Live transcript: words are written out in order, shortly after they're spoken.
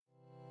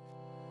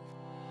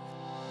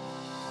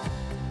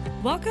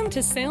Welcome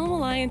to Salem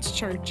Alliance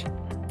Church.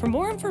 For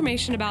more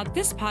information about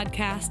this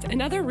podcast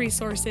and other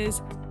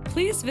resources,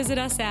 please visit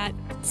us at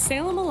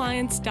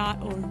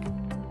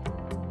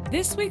salemalliance.org.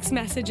 This week's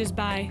message is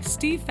by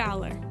Steve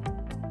Fowler.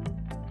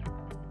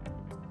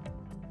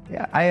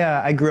 Yeah,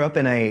 I grew up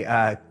in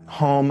a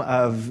home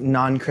of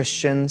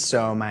non-Christians,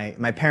 so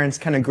my parents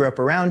kind of grew up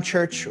around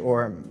church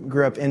or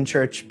grew up in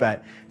church,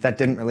 but that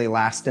didn't really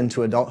last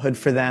into adulthood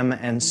for them,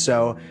 and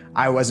so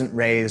I wasn't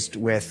raised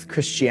with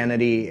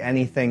Christianity,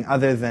 anything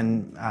other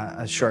than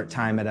a short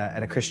time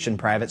at a Christian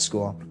private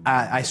school.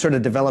 I sort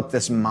of developed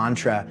this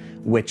mantra,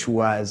 which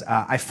was,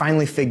 I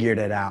finally figured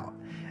it out.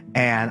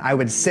 And I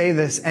would say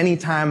this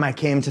anytime I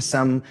came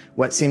to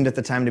what seemed at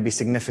the time to be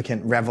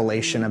significant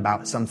revelation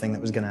about something that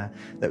was gonna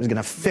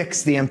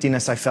fix the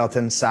emptiness I felt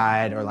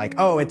inside, or like,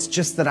 oh, it's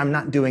just that I'm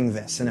not doing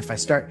this. And if I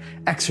start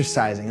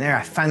exercising,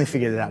 I finally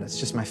figured it out. It's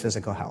just my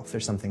physical health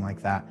or something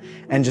like that.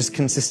 And just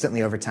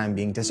consistently over time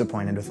being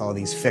disappointed with all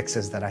these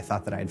fixes that I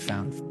thought that I had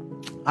found.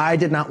 I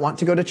did not want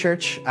to go to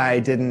church. I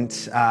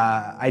didn't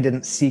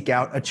seek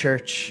out a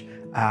church.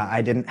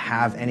 I didn't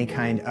have any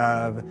kind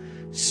of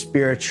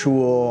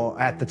spiritual,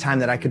 at the time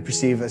that I could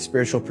perceive a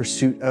spiritual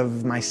pursuit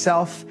of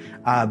myself,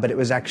 but it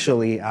was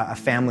actually a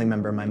family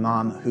member, my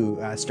mom, who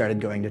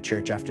started going to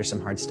church after some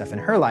hard stuff in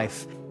her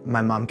life.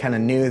 My mom kind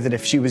of knew that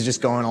if she was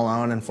just going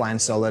alone and flying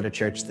solo to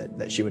church,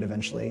 that she would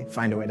eventually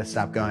find a way to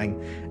stop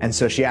going. And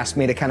so she asked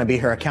me to kind of be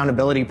her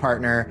accountability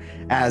partner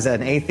as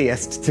an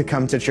atheist, to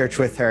come to church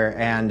with her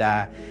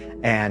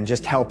and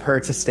just help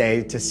her to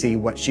stay to see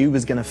what she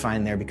was going to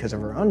find there because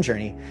of her own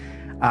journey.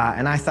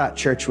 And I thought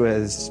church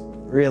was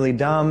really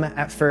dumb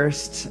at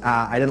first.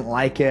 I didn't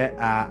like it.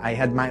 I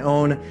had my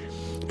own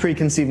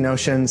preconceived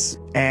notions.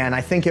 And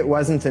I think it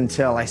wasn't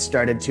until I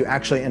started to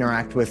actually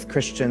interact with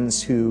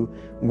Christians who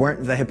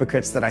weren't the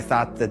hypocrites that I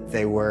thought that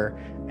they were,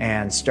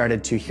 and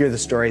started to hear the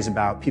stories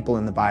about people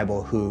in the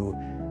Bible who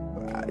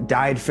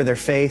died for their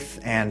faith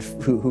and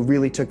who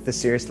really took this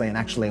seriously and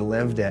actually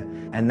lived it.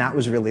 And that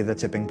was really the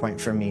tipping point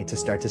for me to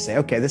start to say,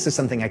 okay, this is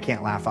something I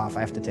can't laugh off.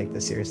 I have to take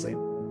this seriously.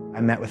 I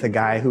met with a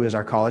guy who was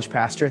our college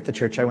pastor at the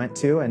church I went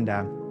to, and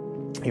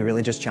he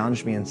really just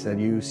challenged me and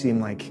said, you seem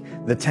like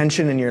the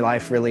tension in your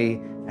life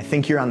really, I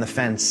think you're on the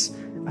fence.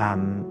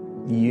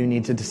 You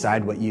need to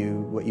decide what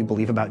you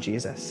believe about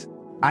Jesus.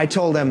 I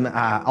told him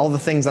all the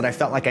things that I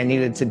felt like I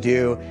needed to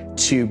do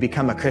to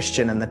become a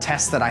Christian and the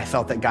tests that I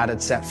felt that God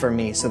had set for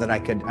me so that I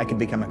could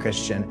become a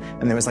Christian.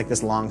 And there was like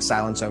this long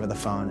silence over the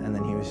phone, and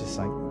then he was just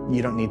like,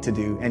 you don't need to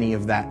do any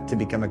of that to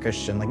become a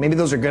Christian. Like, maybe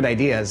those are good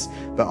ideas,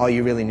 but all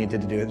you really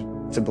needed to do is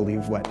to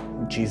believe what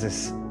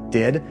Jesus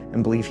did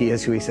and believe he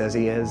is who he says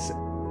he is.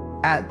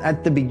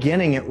 At the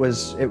beginning, it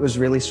was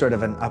really sort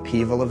of an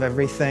upheaval of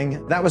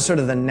everything. That was sort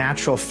of the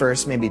natural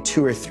first maybe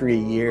 2 or 3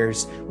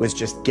 years, was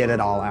just get it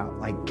all out,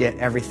 like get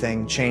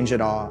everything, change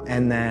it all.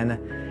 And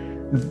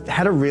then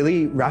had a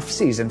really rough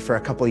season for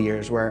a couple of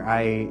years where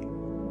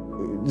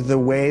the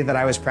way that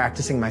I was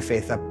practicing my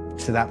faith up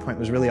to that point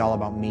was really all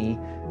about me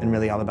and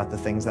really all about the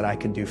things that I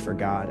could do for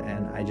God.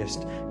 And I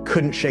just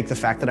couldn't shake the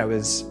fact that I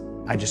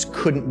just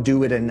couldn't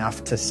do it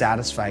enough to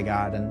satisfy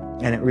God.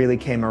 And it really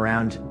came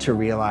around to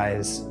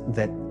realize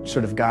that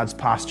sort of God's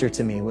posture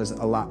to me was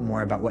a lot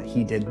more about what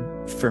he did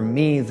for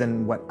me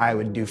than what I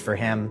would do for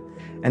him.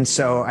 And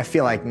so I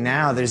feel like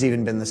now there's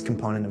even been this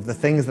component of the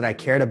things that I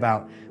cared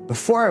about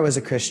before I was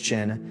a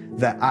Christian,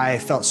 that I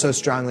felt so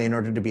strongly in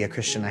order to be a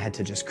Christian I had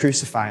to just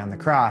crucify on the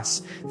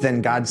cross.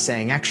 Then God's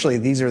saying, actually,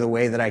 these are the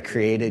way that I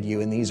created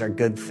you, and these are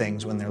good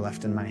things when they're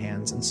left in my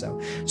hands. And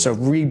so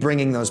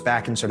re-bringing those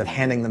back and sort of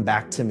handing them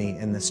back to me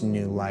in this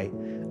new light.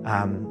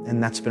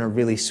 And that's been a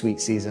really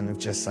sweet season of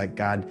just like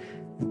God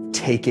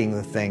taking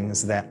the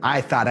things that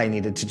I thought I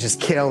needed to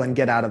just kill and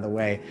get out of the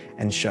way,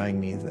 and showing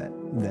me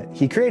that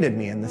he created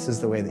me and this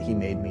is the way that he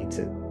made me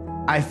to.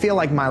 I feel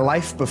like my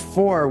life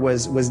before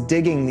was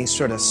digging these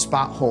sort of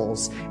spot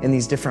holes in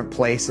these different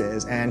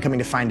places and coming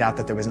to find out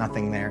that there was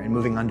nothing there and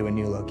moving on to a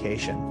new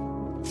location.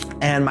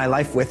 And my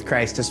life with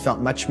Christ has felt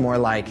much more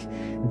like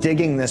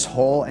digging this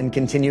hole and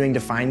continuing to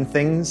find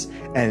things,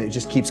 and it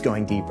just keeps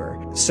going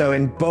deeper. So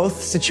in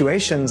both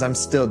situations, I'm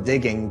still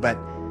digging, but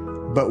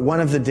one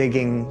of the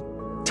digging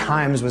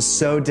times was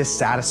so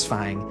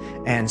dissatisfying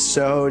and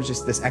so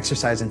just this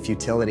exercise in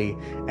futility.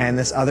 And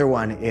this other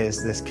one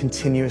is this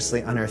continuously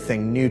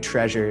unearthing new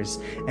treasures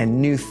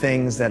and new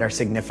things that are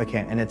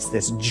significant. And it's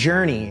this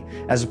journey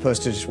as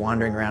opposed to just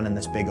wandering around in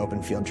this big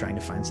open field trying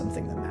to find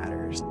something that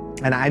matters.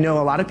 And I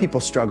know a lot of people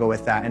struggle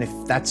with that. And if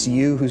that's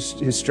you who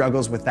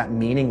struggles with that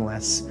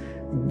meaningless,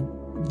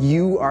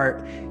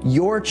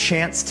 your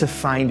chance to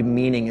find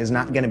meaning is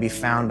not going to be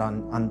found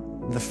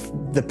on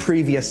the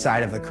previous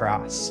side of the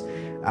cross.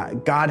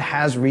 God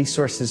has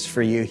resources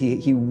for you.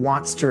 He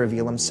wants to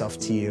reveal himself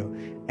to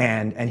you,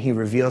 and he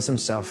reveals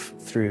himself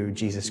through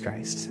Jesus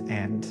Christ,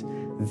 and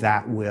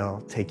that will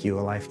take you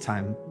a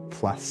lifetime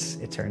plus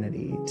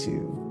eternity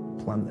to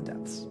plumb the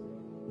depths.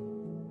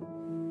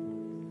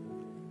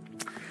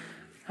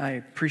 I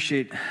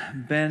appreciate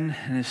Ben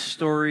and his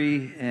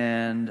story,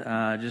 and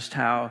just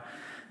how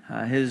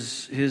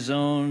his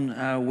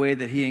own way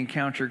that he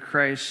encountered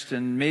Christ.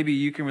 And maybe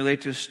you can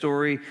relate to his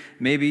story.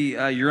 Maybe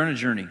you're on a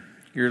journey.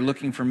 You're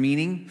looking for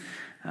meaning.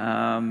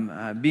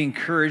 Be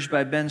encouraged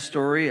by Ben's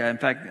story. In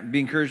fact, be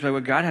encouraged by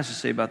what God has to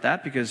say about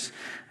that, because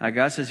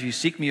God says, if you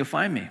seek me, you'll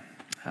find me.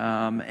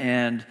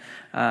 Ben's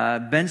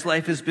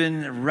life has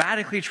been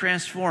radically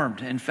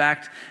transformed. In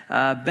fact,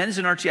 Ben's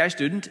an RTI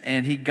student,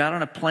 and he got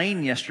on a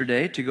plane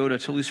yesterday to go to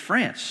Toulouse,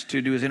 France,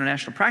 to do his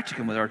international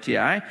practicum with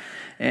RTI.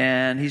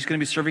 And he's going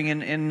to be serving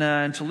in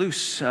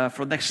Toulouse for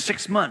the next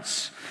 6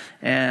 months.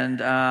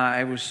 And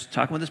I was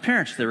talking with his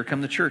parents. They were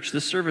coming to church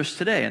this service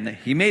today, and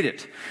he made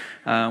it,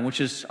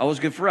 which is always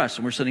good for us.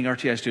 And we're sending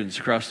RTI students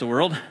across the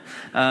world.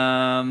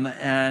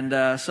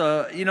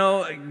 So,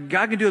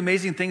 God can do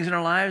amazing things in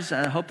our lives.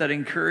 I hope that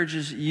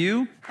encourages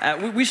you.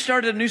 We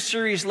started a new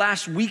series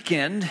last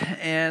weekend,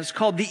 and it's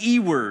called The E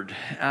Word.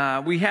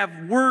 We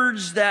have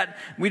words that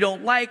we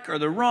don't like, or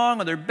they're wrong,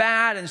 or they're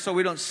bad, and so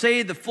we don't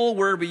say the full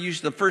word. We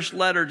use the first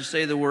letter to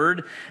say the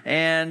word.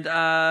 And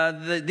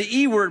the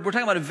E Word, we're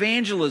talking about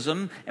evangelism,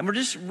 and we're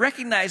just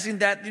recognizing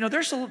that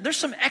there's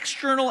some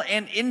external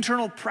and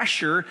internal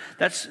pressure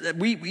that's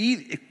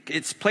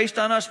it's placed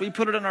on us. We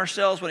put it on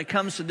ourselves when it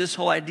comes to this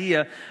whole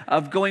idea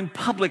of going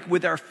public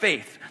with our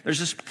faith. There's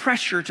this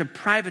pressure to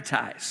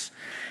privatize.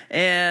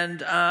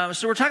 And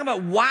so we're talking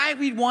about why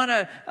we want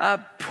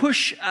to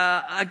push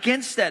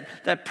against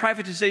that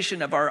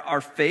privatization of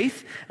our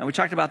faith. And we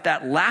talked about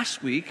that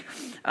last week.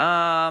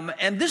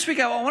 And this week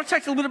I want to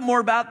talk a little bit more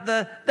about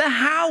the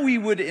how we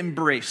would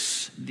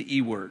embrace the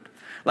E Word.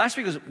 Last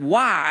week was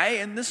why,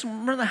 and this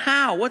one the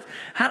how.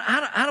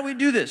 How do we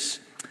do this?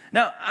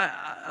 Now,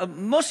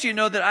 most of you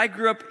know that I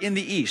grew up in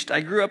the East.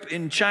 I grew up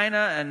in China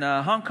and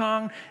Hong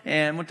Kong,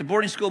 and went to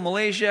boarding school in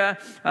Malaysia,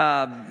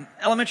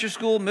 elementary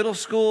school, middle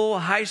school,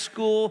 high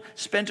school,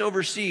 spent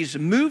overseas,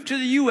 moved to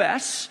the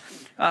U.S.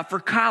 For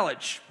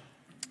college.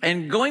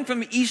 And going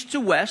from east to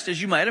west,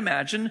 as you might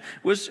imagine,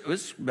 was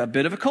a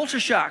bit of a culture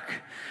shock.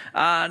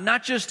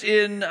 Not just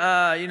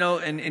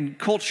in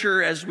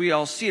culture as we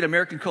all see it,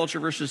 American culture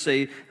versus,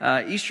 say,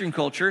 Eastern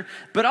culture,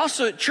 but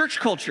also church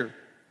culture.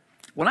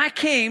 When I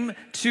came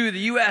to the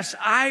U.S.,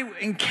 I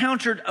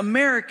encountered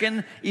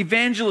American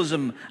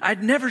evangelism.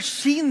 I'd never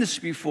seen this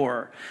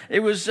before.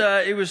 It was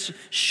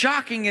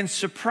shocking and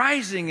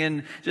surprising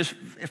and just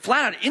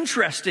flat out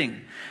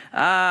interesting.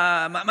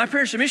 My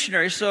parents are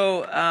missionaries,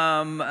 so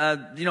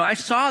I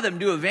saw them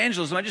do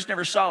evangelism. I just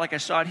never saw it like I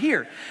saw it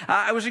here.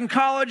 I was in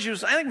college. It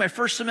was, I think, my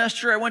first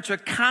semester. I went to a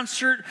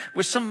concert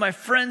with some of my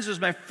friends. It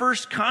was my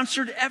first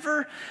concert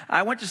ever.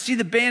 I went to see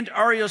the band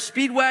REO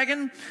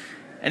Speedwagon.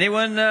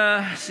 Anyone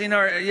seen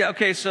our? Yeah,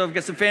 okay, so we've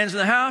got some fans in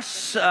the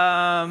house.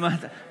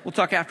 We'll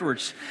talk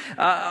afterwards.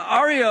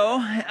 REO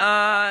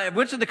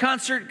went to the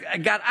concert,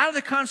 got out of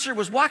the concert,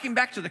 was walking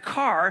back to the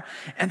car,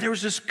 and there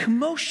was this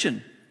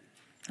commotion.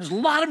 There was a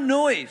lot of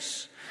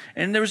noise.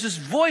 And there was this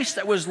voice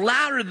that was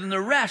louder than the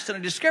rest. And I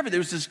discovered there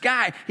was this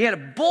guy. He had a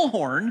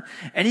bullhorn,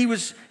 and he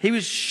was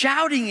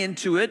shouting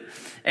into it.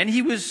 And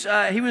he was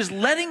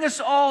letting us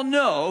all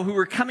know, who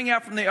were coming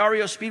out from the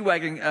REO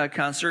Speedwagon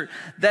concert,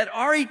 that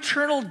our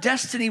eternal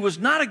destiny was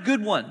not a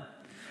good one.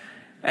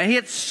 And he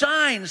had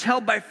signs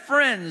held by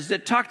friends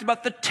that talked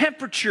about the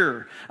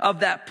temperature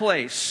of that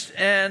place.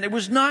 And it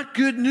was not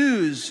good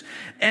news.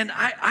 And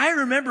I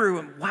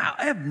remember, wow,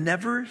 I have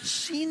never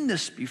seen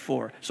this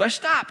before. So I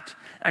stopped.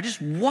 I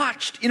just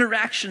watched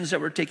interactions that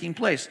were taking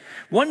place,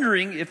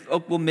 wondering if,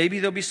 maybe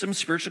there'll be some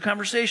spiritual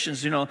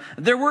conversations.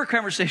 There were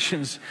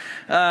conversations.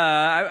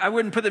 I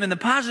wouldn't put them in the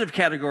positive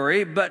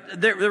category,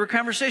 but there were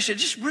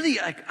conversations. Just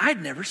really,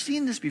 I'd never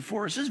seen this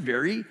before. This is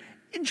very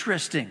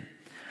interesting.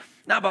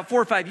 Now, about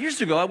 4 or 5 years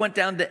ago, I went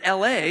down to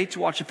L.A. to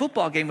watch a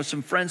football game with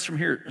some friends from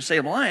here at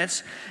Salem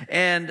Alliance,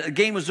 and the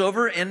game was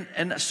over, and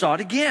I saw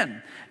it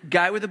again.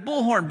 Guy with a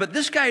bullhorn. But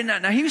this guy,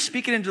 now he was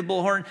speaking into the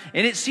bullhorn,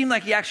 and it seemed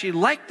like he actually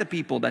liked the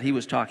people that he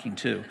was talking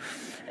to.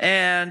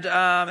 And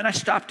I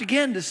stopped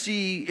again to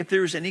see if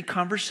there was any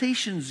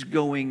conversations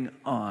going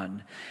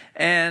on.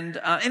 And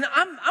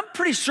I'm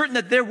pretty certain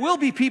that there will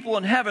be people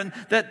in heaven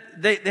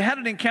that they had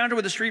an encounter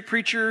with a street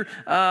preacher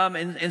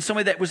and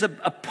somebody that was a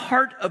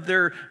part of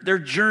their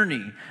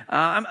journey.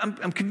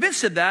 I'm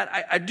convinced of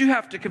that. I do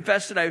have to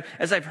confess that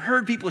as I've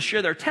heard people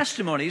share their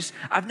testimonies,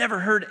 I've never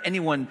heard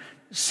anyone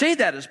say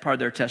that as part of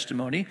their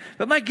testimony.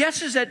 But my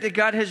guess is that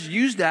God has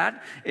used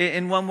that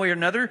in one way or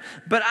another.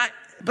 But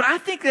I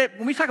think that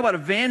when we talk about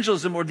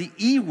evangelism or the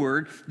E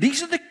word,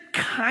 these are the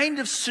kind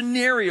of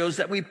scenarios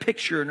that we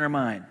picture in our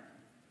mind.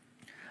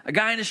 A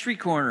guy in a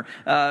street corner,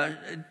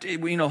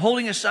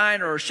 holding a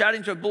sign or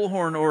shouting to a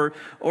bullhorn,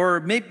 or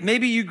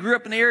maybe you grew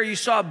up in the area, you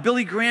saw a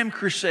Billy Graham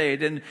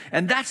crusade, and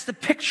that's the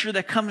picture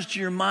that comes to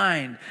your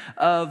mind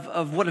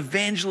of what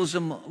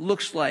evangelism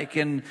looks like.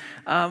 And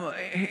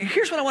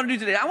here's what I want to do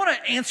today. I want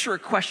to answer a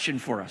question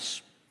for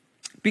us,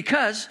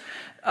 because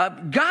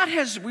God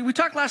has, we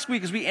talked last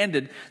week as we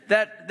ended,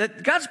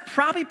 that God's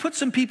probably put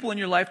some people in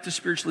your life to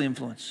spiritually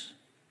influence.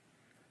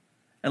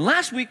 And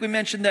last week we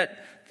mentioned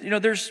that,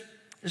 there's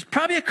There's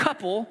probably a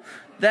couple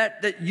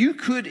that you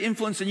could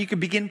influence and you could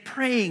begin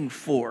praying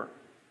for.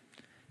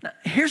 Now,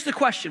 here's the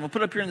question. We'll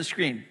put it up here on the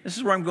screen. This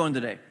is where I'm going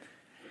today.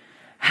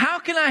 How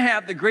can I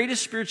have the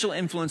greatest spiritual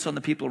influence on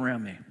the people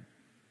around me?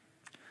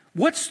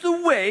 What's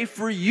the way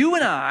for you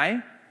and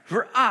I,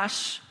 for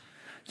us,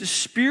 to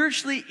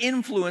spiritually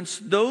influence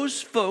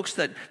those folks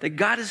that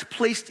God has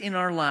placed in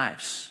our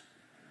lives?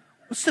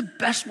 What's the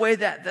best way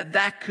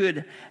that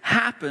could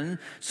happen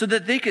so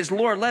that they could, as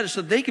Lord led us,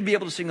 so they could be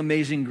able to sing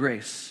Amazing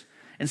Grace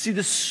and see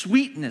the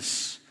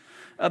sweetness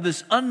of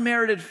this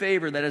unmerited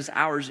favor that is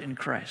ours in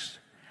Christ?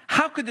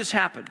 How could this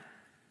happen?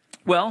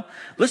 Well,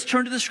 let's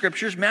turn to the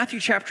scriptures. Matthew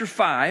chapter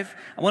 5.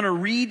 I want to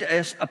read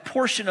a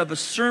portion of a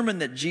sermon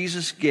that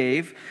Jesus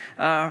gave.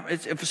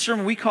 It's a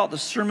sermon, we call it the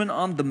Sermon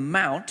on the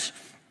Mount.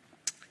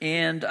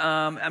 And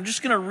I'm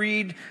just going to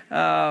read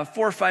 4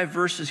 or 5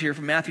 verses here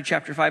from Matthew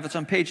chapter 5. It's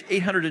on page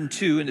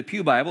 802 in the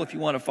Pew Bible if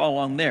you want to follow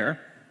along there.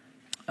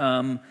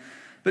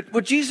 But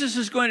what Jesus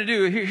is going to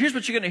do, here's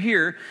what you're going to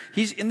hear.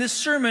 In this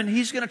sermon,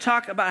 he's going to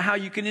talk about how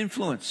you can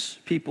influence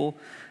people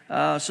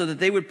so that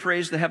they would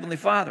praise the Heavenly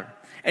Father.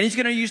 And he's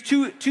going to use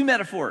two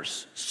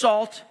metaphors,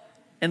 salt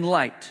and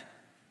light.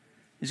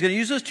 He's going to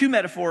use those two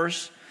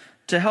metaphors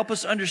to help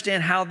us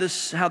understand how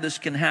this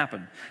can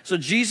happen. So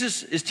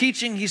Jesus is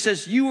teaching. He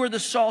says, you are the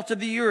salt of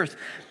the earth.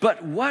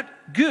 But what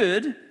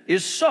good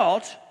is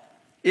salt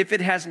if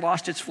it has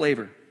lost its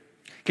flavor?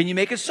 Can you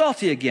make it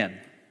salty again?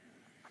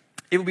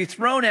 It will be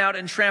thrown out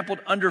and trampled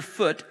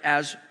underfoot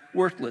as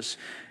worthless.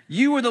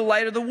 You are the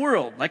light of the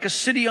world, like a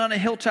city on a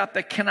hilltop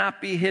that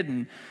cannot be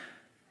hidden.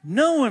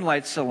 No one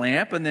lights a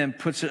lamp and then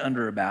puts it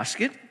under a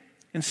basket.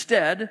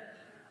 Instead,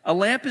 a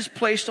lamp is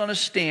placed on a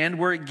stand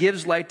where it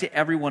gives light to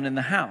everyone in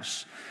the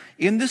house.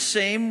 In the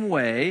same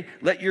way,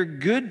 let your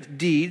good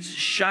deeds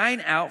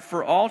shine out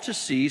for all to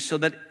see so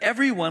that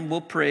everyone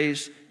will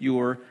praise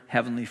your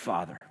Heavenly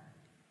Father.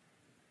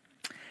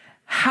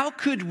 How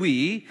could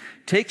we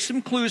take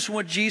some clues from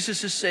what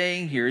Jesus is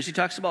saying here as he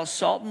talks about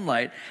salt and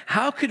light?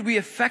 How could we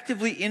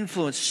effectively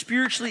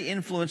spiritually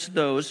influence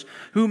those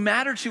who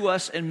matter to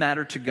us and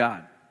matter to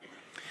God?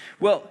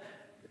 Well,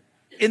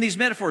 in these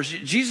metaphors,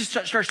 Jesus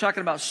starts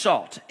talking about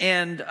salt.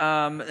 And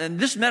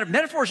this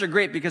metaphors are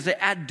great because they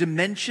add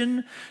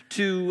dimension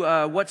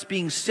to what's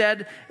being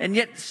said. And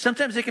yet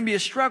sometimes they can be a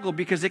struggle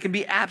because they can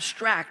be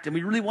abstract. And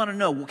we really want to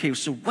know, okay,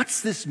 so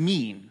what's this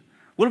mean?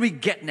 What are we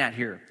getting at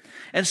here?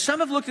 And some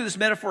have looked at this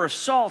metaphor of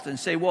salt and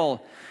say,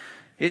 well,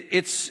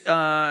 it's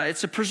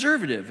a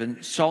preservative,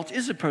 and salt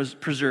is a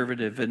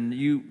preservative. And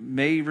you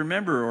may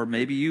remember, or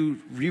maybe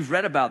you've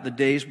read about the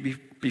days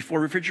before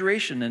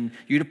refrigeration, and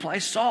you'd apply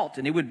salt,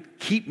 and it would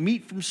keep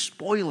meat from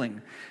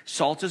spoiling.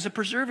 Salt is a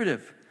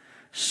preservative.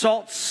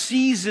 Salt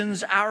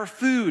seasons our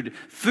food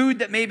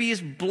that maybe is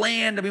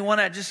bland, and we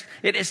want to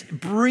it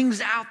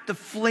brings out the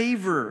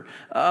flavor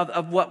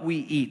of what we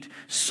eat.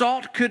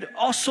 Salt could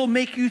also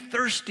make you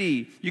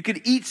thirsty. You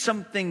could eat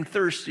something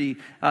thirsty,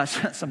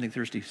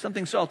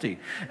 something salty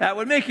that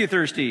would make you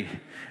thirsty.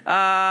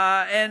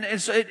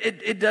 And so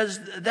it does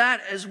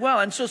that as well.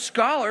 And so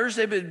scholars,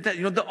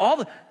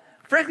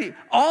 frankly,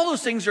 all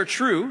those things are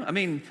true. I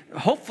mean,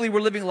 hopefully we're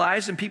living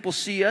lives and people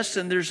see us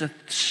and there's a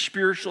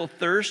spiritual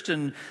thirst.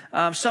 And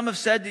some have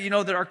said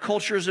that, that our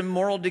culture is in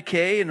moral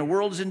decay and the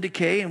world is in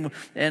decay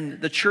and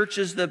the church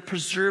is the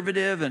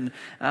preservative and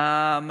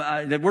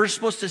that we're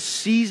supposed to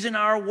season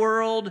our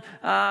world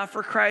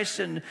for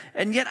Christ. And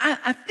yet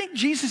I think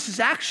Jesus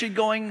is actually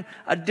going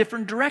a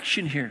different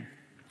direction here.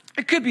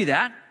 It could be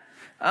that.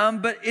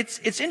 But it's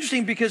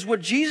interesting because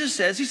what Jesus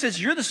says, he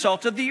says, you're the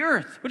salt of the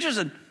earth, which is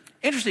an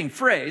interesting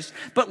phrase,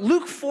 but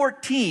Luke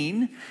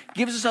 14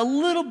 gives us a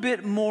little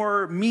bit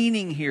more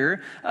meaning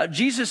here.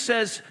 Jesus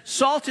says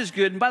salt is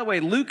good. And by the way,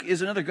 Luke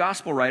is another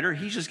gospel writer.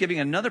 He's just giving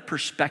another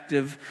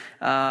perspective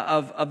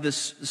of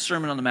this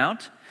Sermon on the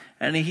Mount.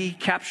 And he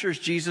captures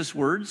Jesus'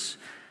 words.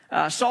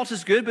 Salt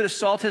is good, but if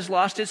salt has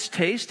lost its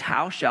taste,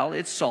 how shall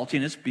its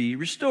saltiness be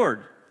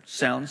restored?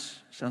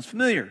 Sounds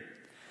familiar.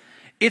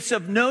 It's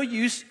of no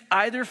use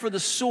either for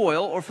the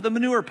soil or for the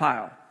manure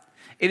pile.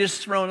 It is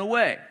thrown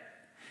away.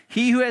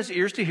 He who has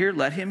ears to hear,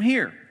 let him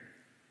hear.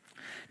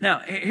 Now,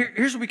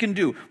 here's what we can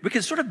do. We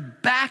can sort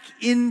of back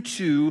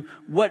into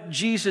what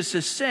Jesus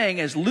is saying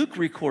as Luke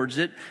records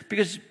it,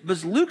 because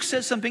Luke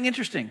says something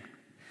interesting.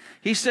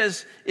 He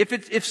says,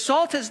 if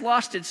salt has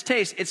lost its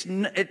taste,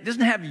 it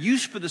doesn't have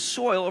use for the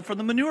soil or for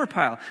the manure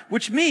pile,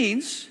 which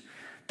means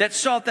that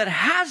salt that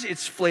has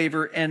its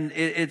flavor and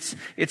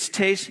its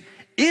taste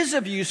is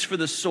of use for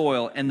the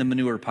soil and the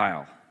manure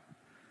pile.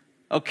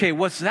 Okay,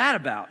 what's that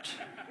about?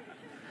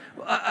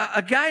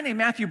 A guy named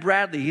Matthew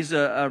Bradley, he's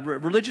a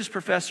religious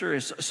professor,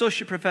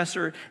 associate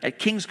professor at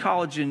King's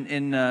College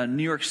in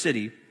New York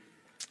City,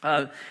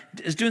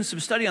 is doing some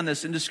study on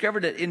this and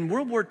discovered that in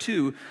World War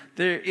II,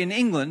 in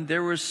England,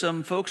 there were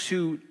some folks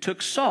who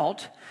took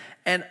salt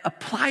and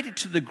applied it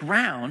to the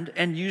ground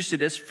and used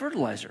it as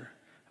fertilizer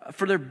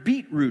for their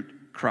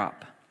beetroot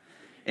crop.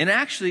 And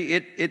actually,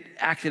 it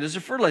acted as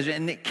a fertilizer,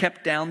 and it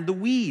kept down the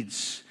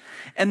weeds.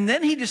 And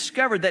then he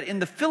discovered that in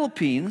the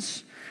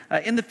Philippines,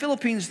 In the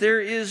Philippines,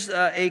 there is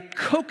a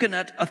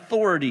coconut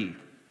authority.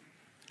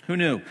 Who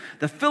knew?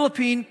 The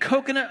Philippine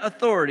Coconut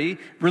Authority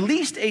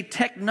released a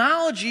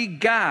technology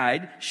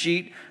guide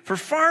sheet for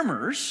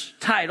farmers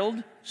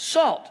titled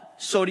SALT,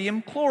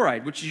 sodium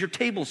chloride, which is your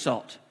table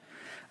salt.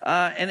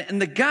 And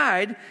the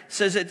guide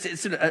says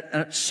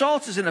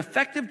salt is an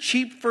effective,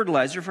 cheap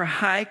fertilizer for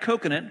high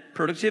coconut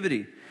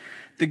productivity.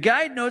 The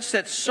guide notes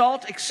that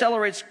salt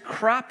accelerates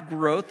crop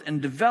growth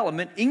and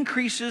development,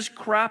 increases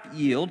crop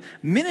yield,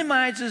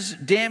 minimizes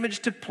damage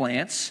to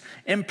plants,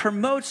 and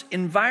promotes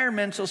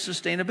environmental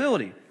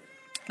sustainability.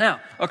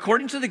 Now,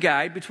 according to the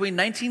guide, between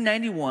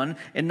 1991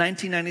 and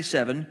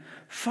 1997,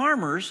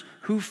 farmers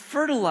who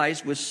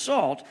fertilized with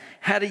salt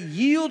had a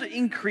yield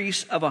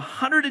increase of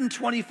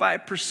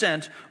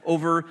 125%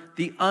 over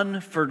the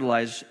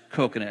unfertilized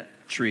coconut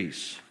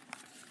trees.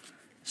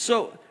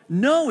 So,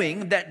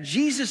 knowing that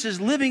Jesus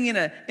is living in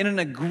an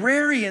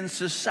agrarian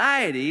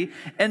society,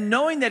 and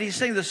knowing that he's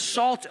saying the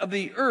salt of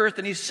the earth,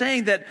 and he's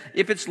saying that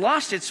if it's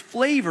lost its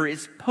flavor,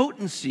 its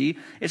potency,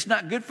 it's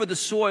not good for the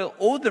soil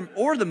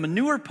or the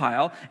manure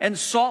pile, and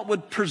salt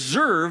would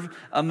preserve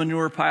a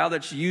manure pile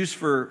that's used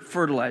for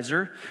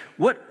fertilizer.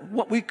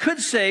 What we could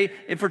say,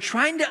 if we're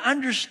trying to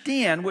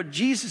understand what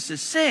Jesus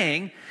is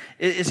saying,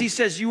 is he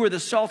says, you are the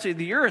salt of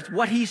the earth.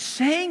 What he's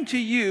saying to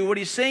you, what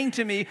he's saying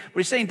to me, what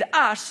he's saying to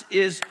us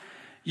is,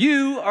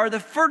 you are the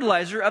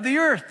fertilizer of the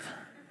earth.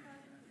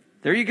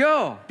 There you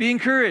go. Be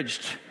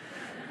encouraged.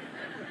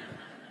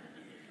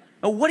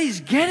 Now, what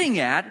he's getting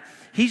at,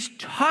 he's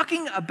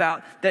talking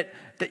about that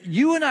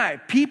you and I,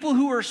 people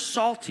who are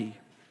salty,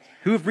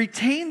 who have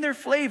retained their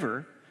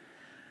flavor,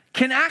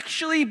 can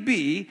actually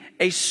be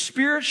a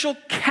spiritual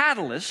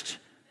catalyst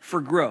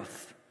for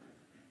growth.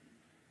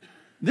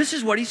 This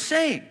is what he's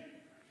saying.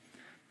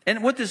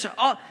 And what this...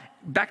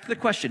 Back to the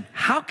question,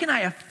 how can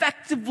I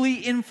effectively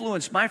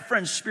influence my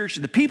friends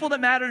spiritually, the people that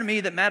matter to me,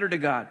 that matter to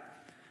God?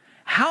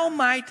 How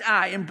might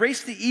I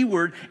embrace the E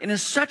word and in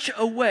such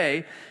a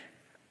way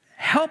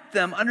help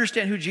them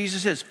understand who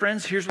Jesus is?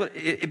 Friends, here's what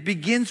it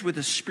begins with: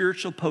 a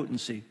spiritual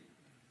potency.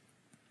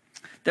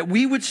 That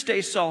we would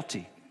stay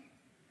salty.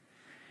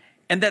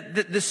 And that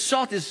this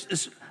salt is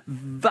this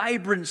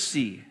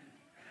vibrancy,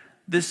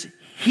 this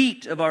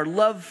heat of our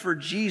love for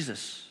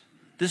Jesus.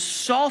 This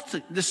salt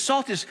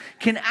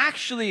can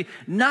actually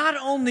not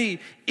only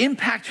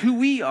impact who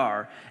we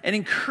are and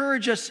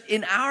encourage us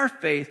in our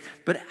faith,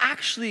 but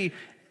actually,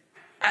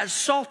 as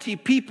salty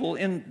people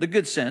in the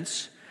good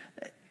sense,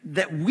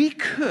 that we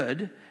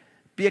could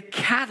be a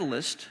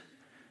catalyst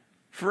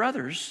for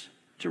others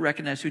to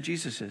recognize who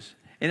Jesus is.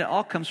 And it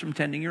all comes from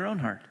tending your own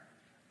heart.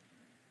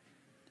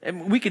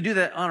 And we could do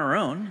that on our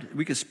own.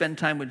 We could spend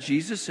time with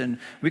Jesus, and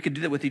we could do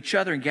that with each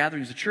other in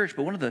gatherings of church.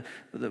 But one of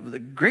the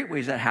great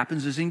ways that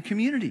happens is in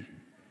community.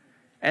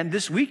 And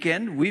this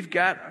weekend, we've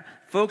got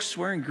folks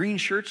wearing green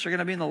shirts are going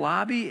to be in the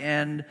lobby.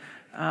 And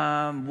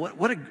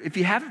if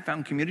you haven't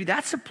found community,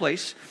 that's a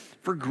place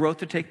for growth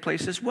to take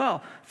place as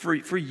well.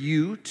 For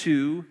you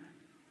to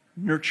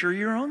nurture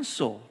your own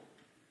soul.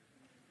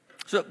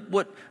 So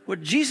what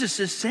Jesus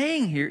is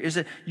saying here is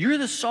that you're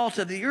the salt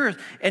of the earth,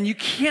 and you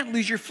can't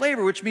lose your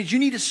flavor, which means you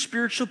need a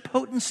spiritual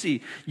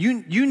potency.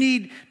 You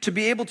need to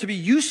be able to be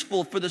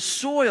useful for the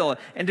soil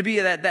and to be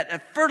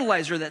that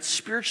fertilizer, that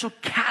spiritual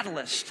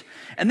catalyst.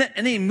 And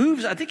then he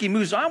moves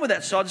on with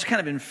that salt. It's kind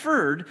of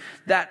inferred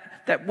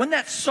that when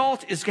that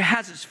salt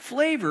has its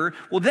flavor,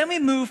 well, then we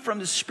move from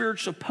the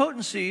spiritual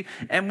potency,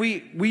 and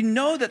we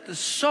know that the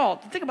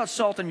salt, think about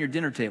salt on your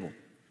dinner table.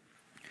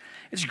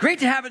 It's great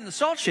to have it in the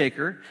salt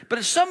shaker, but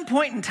at some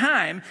point in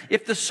time,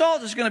 if the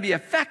salt is going to be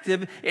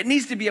effective, it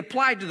needs to be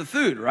applied to the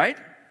food, right?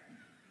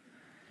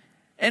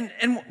 And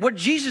what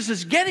Jesus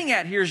is getting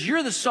at here is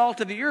you're the salt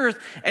of the earth,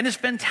 and it's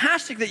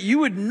fantastic that you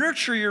would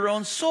nurture your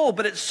own soul,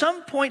 but at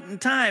some point in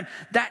time,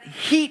 that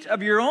heat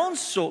of your own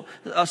soul,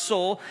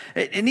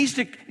 it needs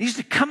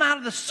to come out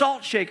of the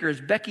salt shaker,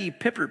 as Becky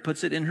Pippert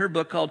puts it in her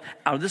book called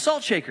Out of the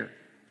Salt Shaker.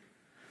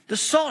 The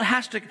salt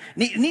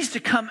needs to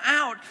come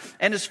out,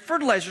 and as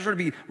fertilizer sort of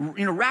be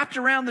wrapped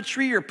around the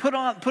tree or put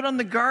on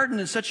the garden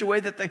in such a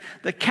way that the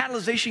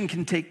catalyzation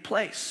can take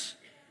place.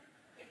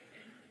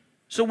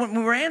 So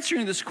when we're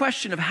answering this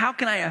question of how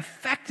can I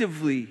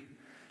effectively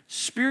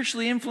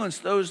spiritually influence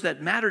those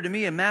that matter to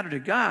me and matter to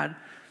God,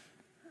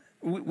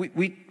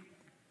 we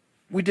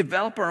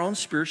develop our own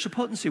spiritual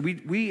potency.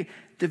 We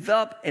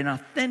develop an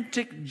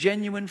authentic,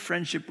 genuine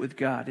friendship with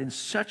God in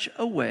such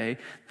a way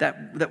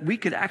that we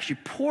could actually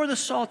pour the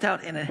salt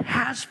out and it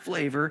has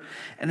flavor.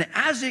 And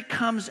as it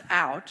comes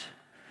out,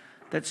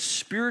 that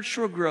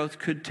spiritual growth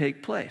could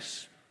take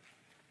place.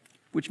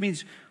 Which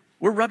means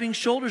we're rubbing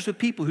shoulders with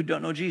people who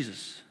don't know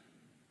Jesus.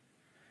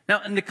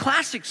 Now, in the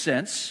classic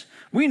sense,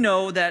 we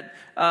know that,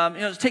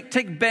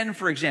 take Ben,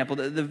 for example,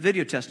 the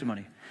video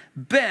testimony.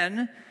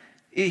 Ben,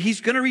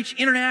 he's going to reach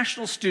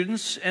international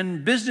students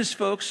and business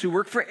folks who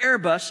work for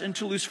Airbus in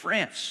Toulouse,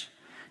 France.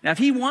 Now, if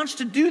he wants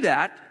to do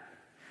that,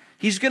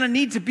 he's going to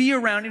need to be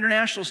around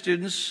international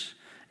students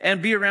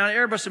and be around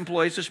Airbus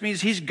employees, which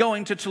means he's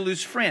going to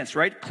Toulouse, France,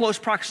 right? Close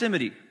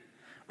proximity.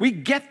 We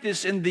get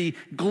this in the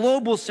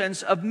global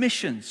sense of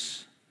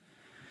missions.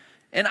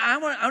 And I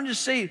want to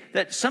just say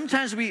that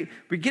sometimes we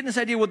get this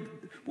idea, well,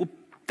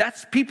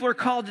 that's people are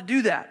called to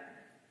do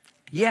that.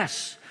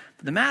 Yes.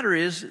 The matter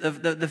is,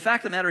 the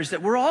fact of the matter is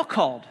that we're all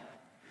called.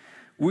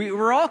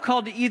 We're all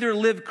called to either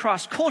live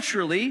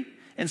cross-culturally,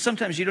 and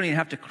sometimes you don't even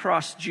have to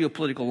cross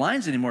geopolitical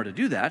lines anymore to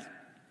do that.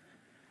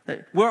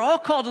 We're all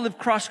called to live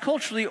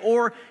cross-culturally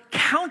or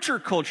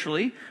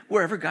counter-culturally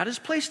wherever God has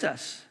placed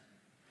us.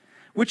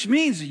 Which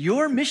means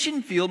your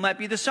mission field might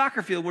be the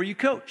soccer field where you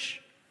coach.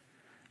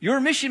 Your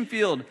mission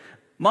field,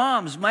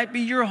 moms, might be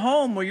your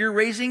home where you're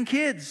raising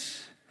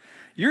kids.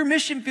 Your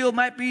mission field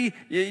might be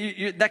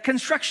that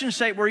construction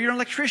site where you're an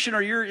electrician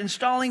or you're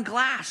installing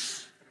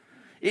glass.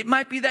 It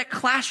might be that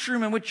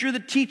classroom in which you're the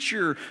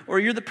teacher or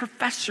you're the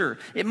professor.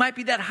 It might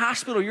be that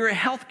hospital, you're a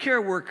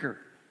healthcare worker.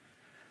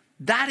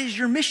 That is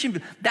your mission.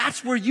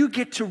 That's where you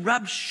get to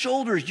rub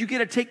shoulders. You get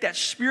to take that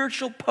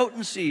spiritual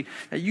potency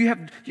that you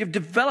have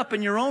developed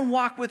in your own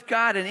walk with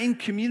God and in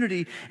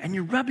community, and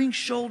you're rubbing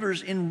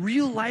shoulders in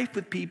real life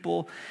with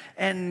people.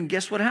 And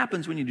guess what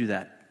happens when you do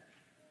that?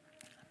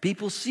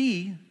 People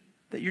see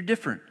that you're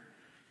different.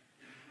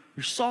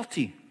 You're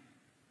salty.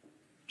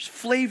 There's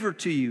flavor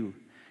to you,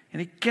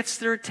 and it gets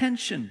their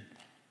attention.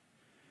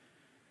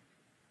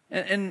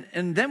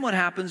 And then what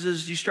happens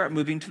is you start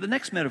moving to the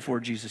next metaphor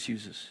Jesus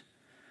uses.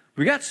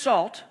 We got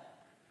salt,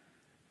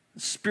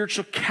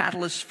 spiritual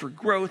catalyst for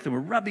growth, and we're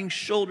rubbing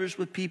shoulders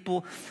with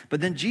people. But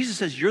then Jesus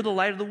says, you're the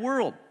light of the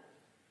world.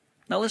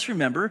 Now let's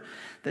remember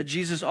that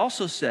Jesus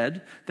also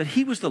said that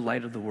he was the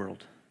light of the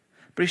world.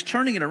 But he's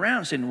turning it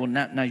around saying, well,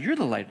 now you're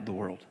the light of the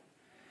world.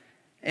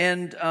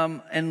 And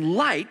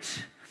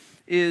light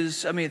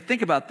is,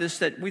 think about this,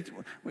 that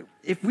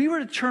if we were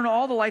to turn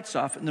all the lights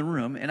off in the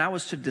room and I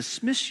was to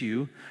dismiss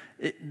you,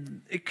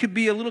 it could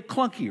be a little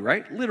clunky,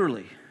 right?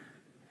 Literally.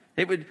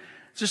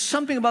 There's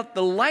something about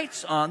the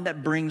lights on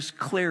that brings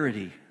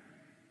clarity.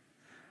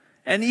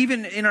 And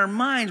even in our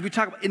minds, we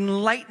talk about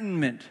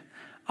enlightenment.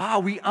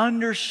 We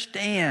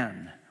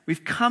understand.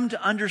 We've come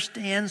to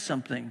understand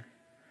something.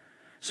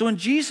 So when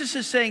Jesus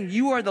is saying,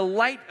 you are the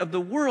light of the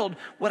world,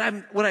 what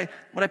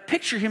I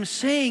picture him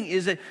saying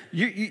is that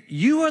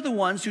you are the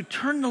ones who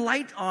turn the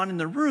light on in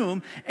the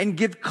room and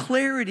give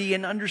clarity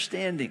and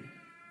understanding.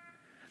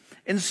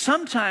 And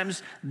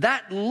sometimes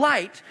that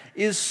light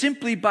is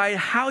simply by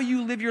how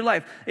you live your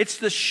life. It's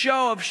the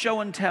show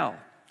and tell.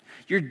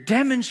 You're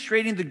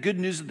demonstrating the good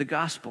news of the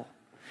gospel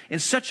in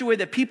such a way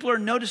that people are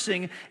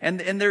noticing and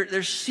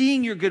they're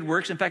seeing your good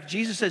works. In fact,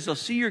 Jesus says they'll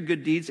see your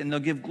good deeds and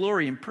they'll give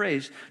glory and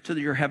praise to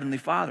your heavenly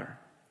Father.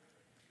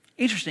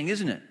 Interesting,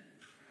 isn't it?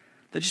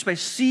 That just by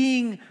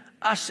seeing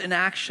us in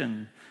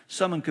action,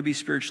 someone could be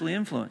spiritually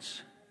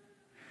influenced.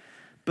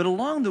 But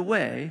along the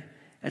way,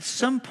 at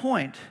some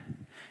point,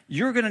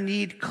 you're going to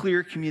need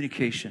clear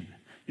communication.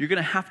 You're going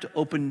to have to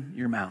open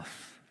your mouth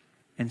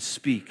and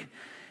speak.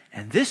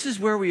 And this is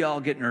where we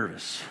all get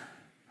nervous,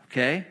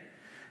 okay?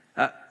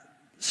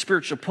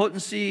 Spiritual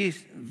potency,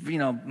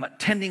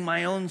 tending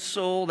my own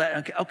soul,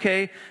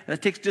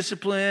 that takes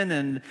discipline,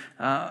 and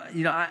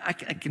I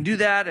can do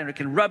that, and I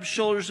can rub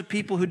shoulders with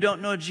people who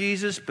don't know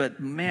Jesus,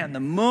 but man, the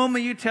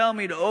moment you tell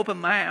me to open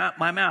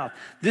my mouth,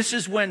 this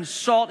is when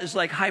salt is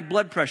like high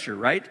blood pressure,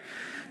 right?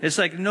 It's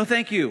like, no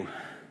thank you.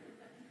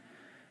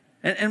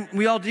 And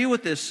we all deal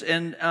with this,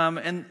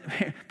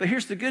 but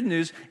here's the good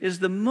news, is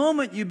the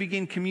moment you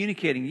begin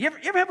communicating, you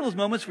ever have those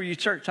moments where you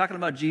start talking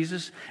about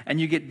Jesus, and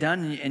you get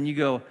done, and you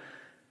go,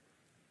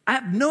 I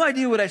have no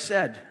idea what I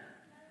said.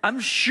 I'm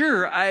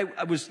sure I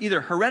was either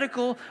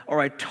heretical,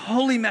 or I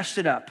totally messed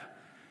it up.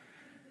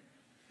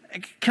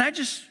 Can I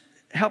just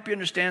help you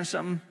understand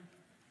something?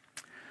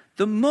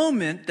 The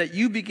moment that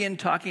you begin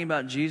talking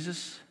about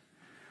Jesus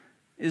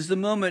is the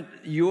moment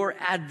your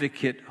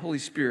advocate, Holy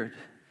Spirit,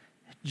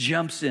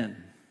 jumps in.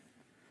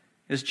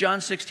 As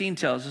John 16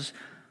 tells us,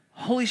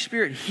 Holy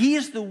Spirit, he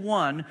is the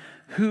one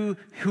who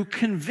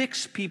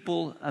convicts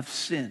people of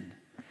sin.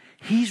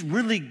 He's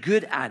really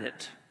good at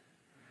it.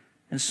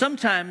 And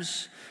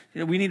sometimes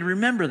we need to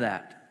remember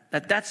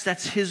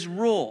that's his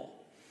role.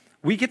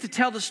 We get to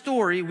tell the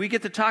story, we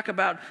get to talk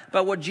about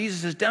what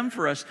Jesus has done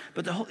for us,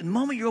 but the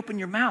moment you open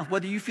your mouth,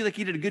 whether you feel like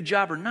you did a good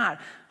job or not,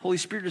 Holy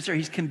Spirit is there.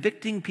 He's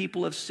convicting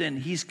people of sin.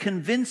 He's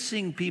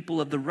convincing people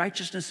of the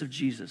righteousness of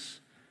Jesus.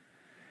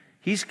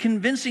 He's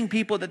convincing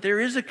people that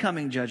there is a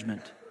coming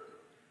judgment.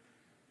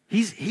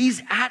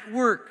 He's at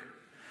work.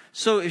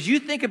 So as you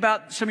think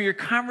about some of your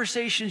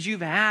conversations you've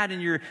had and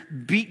you're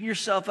beating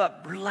yourself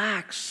up,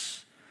 relax.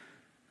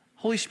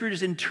 Holy Spirit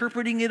is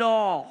interpreting it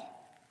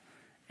all,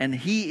 and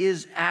he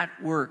is at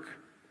work.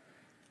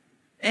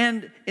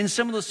 And in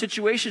some of those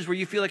situations where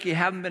you feel like you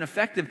haven't been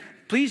effective,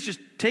 please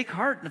just take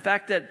heart in the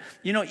fact that,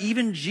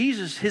 even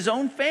Jesus, his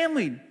own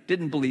family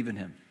didn't believe in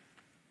him.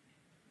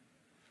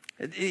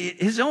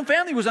 His own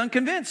family was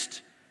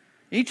unconvinced.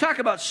 And you talk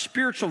about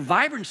spiritual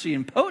vibrancy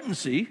and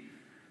potency,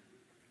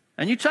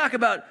 and you talk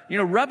about,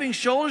 rubbing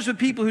shoulders with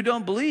people who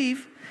don't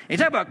believe, and you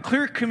talk about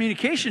clear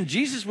communication.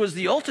 Jesus was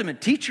the ultimate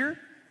teacher.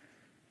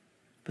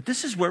 But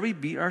this is where we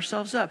beat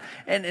ourselves up.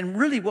 And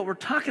really what we're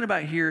talking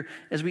about here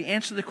as we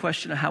answer the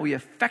question of how we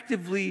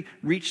effectively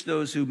reach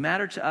those who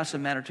matter to us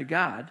and matter to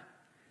God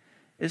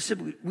is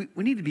simply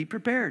we need to be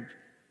prepared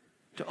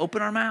to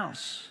open our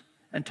mouths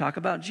and talk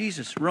about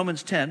Jesus.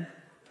 Romans 10,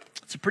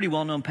 it's a pretty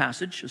well-known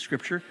passage of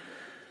Scripture.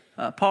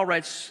 Paul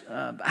writes,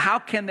 how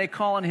can they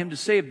call on him to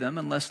save them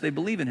unless they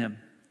believe in him?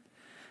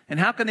 And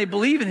how can they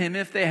believe in him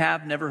if they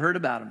have never heard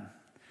about him?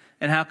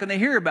 And how can they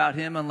hear about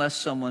him unless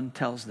someone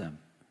tells them?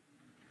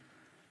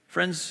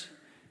 Friends,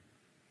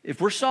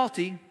 if we're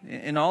salty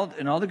in all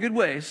the good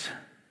ways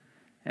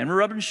and we're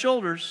rubbing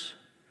shoulders,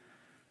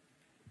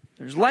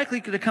 there's likely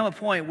to come a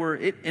point where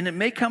it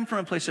may come from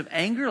a place of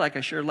anger, like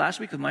I shared last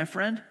week with my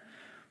friend,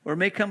 or it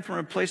may come from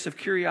a place of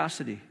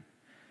curiosity.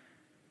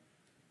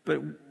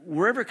 But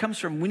wherever it comes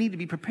from, we need to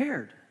be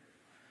prepared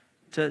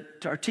to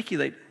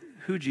articulate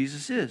who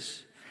Jesus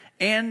is.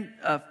 And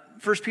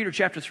 1 Peter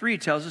chapter 3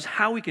 tells us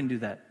how we can do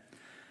that.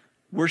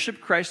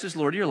 Worship Christ as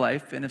Lord of your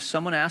life, and if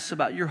someone asks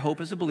about your hope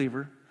as a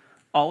believer,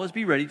 always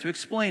be ready to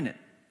explain it.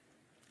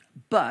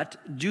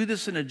 But do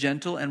this in a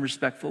gentle and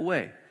respectful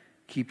way.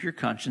 Keep your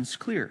conscience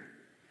clear.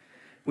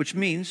 Which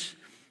means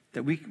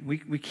that we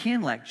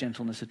can lack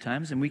gentleness at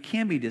times, and we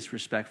can be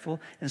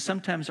disrespectful, and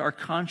sometimes our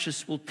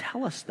conscience will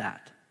tell us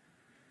that.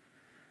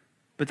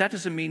 But that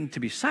doesn't mean to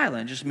be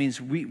silent. It just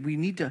means we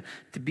need to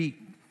be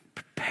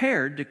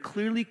prepared to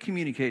clearly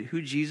communicate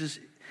who Jesus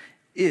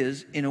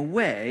is in a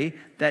way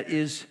that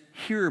is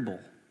hearable,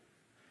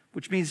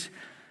 which means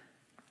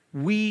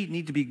we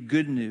need to be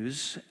good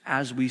news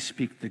as we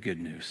speak the good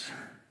news.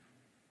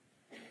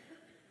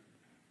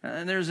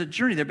 And there's a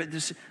journey there,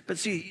 but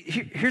see,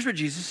 here's what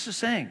Jesus is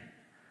saying.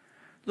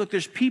 Look,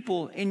 there's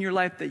people in your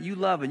life that you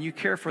love and you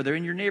care for. They're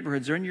in your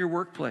neighborhoods, they're in your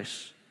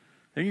workplace,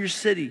 they're in your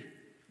city.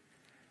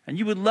 And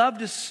you would love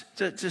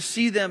to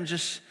see them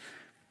just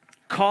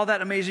call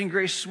that amazing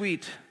grace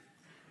sweet.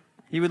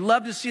 You would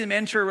love to see them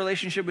enter a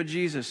relationship with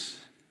Jesus.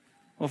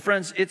 Well,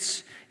 friends,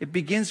 it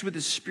begins with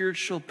the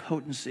spiritual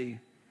potency.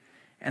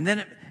 And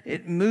then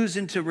it moves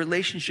into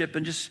relationship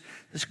and just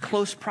this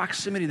close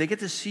proximity. They get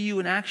to see you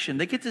in action.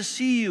 They get to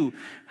see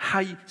how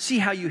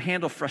you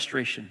handle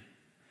frustration.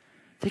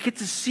 They get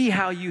to see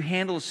how you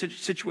handle a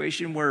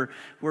situation where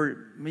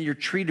you're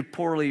treated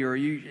poorly or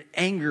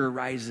anger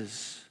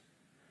arises.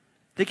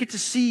 They get to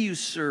see you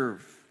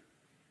serve.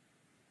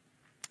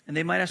 And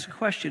they might ask a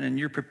question, and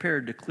you're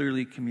prepared to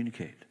clearly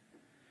communicate.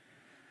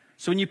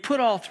 So when you put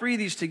all three of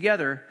these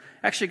together,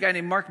 actually a guy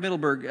named Mark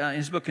Mittelberg, in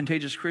his book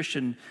Contagious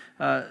Christian,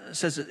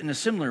 says it in a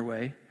similar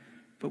way.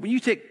 But when you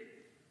take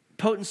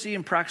potency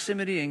and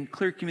proximity and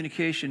clear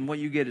communication, what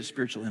you get is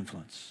spiritual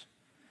influence.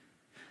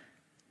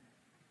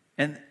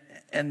 And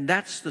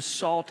that's the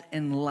salt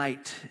and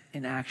light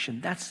in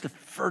action. That's the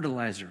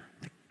fertilizer,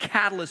 the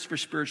catalyst for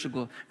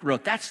spiritual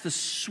growth. That's the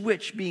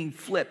switch being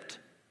flipped.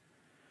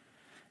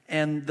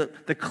 And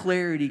the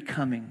clarity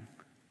coming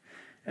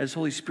as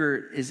Holy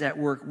Spirit is at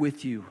work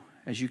with you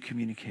as you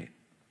communicate.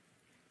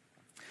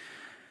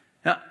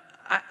 Now,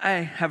 I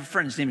have a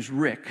friend, his name is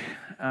Rick.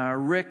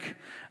 Rick,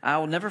 I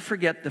will never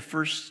forget the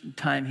first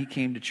time he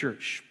came to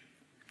church.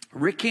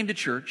 Rick came to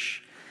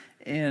church,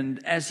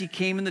 and as he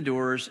came in the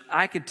doors,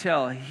 I could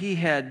tell he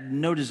had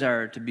no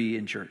desire to be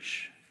in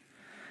church.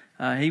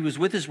 He was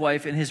with his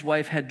wife, and his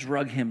wife had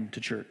drug him to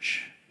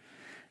church.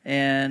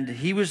 And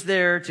he was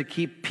there to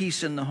keep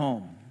peace in the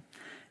home.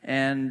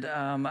 And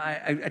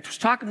I was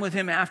talking with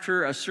him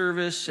after a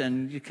service,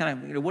 and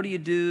what do you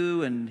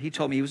do? And he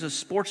told me he was a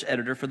sports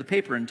editor for the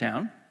paper in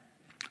town.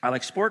 I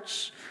like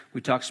sports. We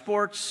talk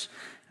sports.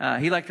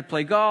 He liked to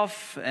play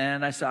golf,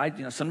 and I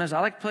said, sometimes I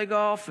like to play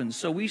golf, and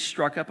so we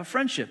struck up a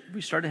friendship.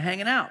 We started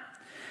hanging out,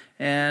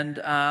 and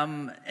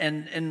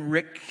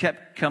Rick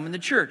kept coming to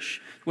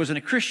church. Wasn't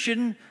a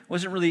Christian.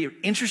 Wasn't really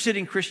interested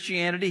in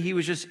Christianity. He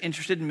was just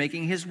interested in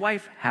making his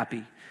wife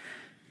happy.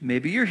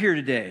 Maybe you're here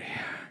today.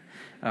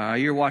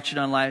 You're watching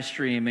on live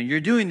stream, and you're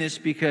doing this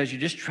because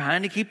you're just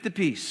trying to keep the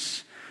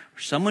peace. Or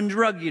someone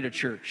drugged you to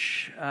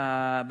church,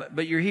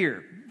 but you're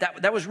here.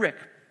 That was Rick.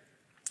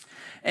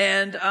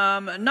 And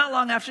not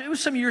long after, it was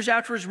some years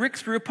afterwards, Rick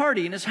threw a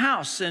party in his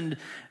house, and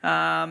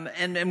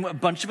a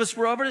bunch of us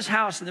were over at his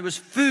house, and there was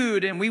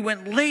food, and we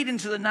went late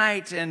into the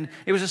night, and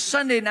it was a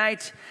Sunday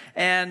night,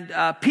 and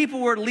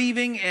people were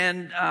leaving,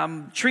 and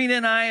Trina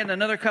and I and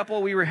another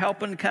couple, we were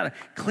helping kind of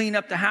clean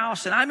up the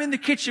house, and I'm in the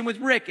kitchen with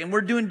Rick, and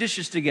we're doing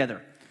dishes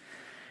together.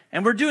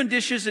 And we're doing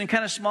dishes and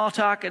kind of small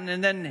talk,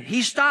 and then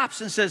he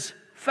stops and says,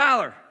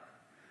 "Fowler,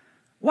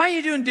 why are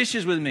you doing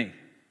dishes with me?"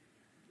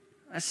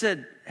 I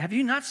said, "Have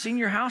you not seen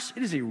your house?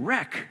 It is a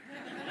wreck."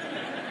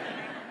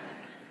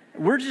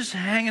 We're just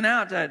hanging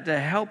out to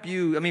help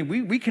you. I mean,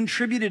 we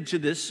contributed to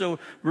this, so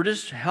we're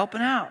just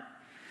helping out.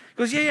 He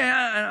goes,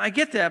 yeah, I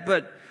get that,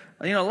 but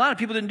a lot of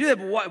people didn't do that,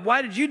 but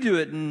why did you do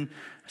it? And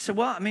I said,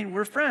 well, I mean,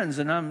 we're friends,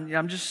 and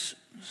I'm just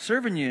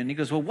serving you. And he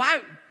goes, well,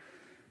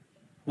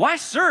 why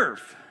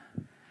serve?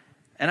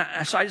 And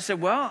so I just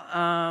said, well,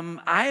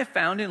 I have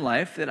found in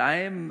life that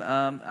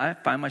I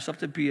find myself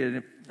to be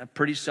a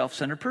pretty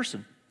self-centered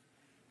person.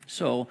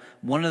 So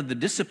one of the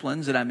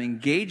disciplines that I'm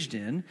engaged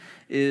in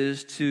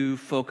is to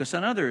focus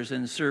on others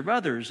and serve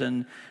others,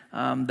 and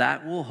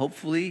that will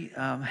hopefully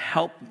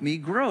help me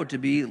grow to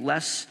be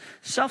less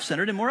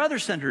self-centered and more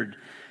other-centered.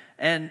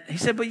 And he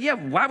said,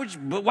 why would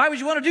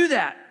you want to do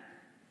that?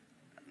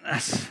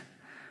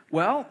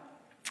 Well,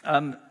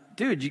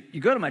 dude,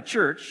 you go to my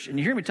church and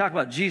you hear me talk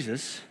about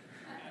Jesus,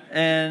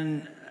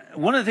 and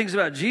one of the things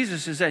about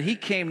Jesus is that he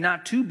came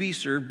not to be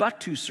served, but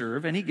to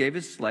serve, and he gave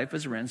his life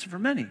as a ransom for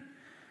many.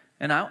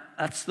 And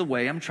that's the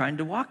way I'm trying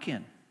to walk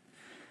in.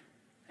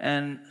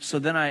 And so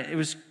then it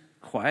was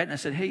quiet, and I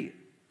said, hey,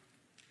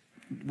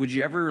 would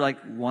you ever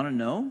want to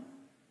know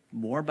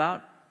more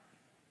about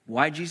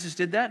why Jesus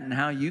did that and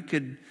how you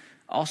could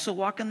also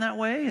walk in that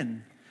way?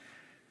 And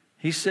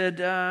he said,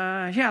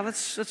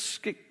 let's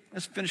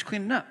finish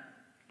cleaning up.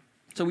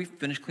 So we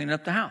finished cleaning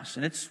up the house,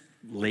 and it's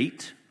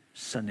late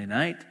Sunday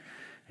night,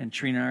 and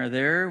Trina and I are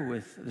there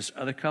with this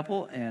other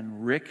couple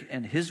and Rick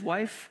and his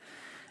wife.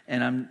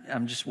 And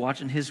I'm just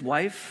watching his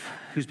wife,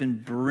 who's been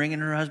bringing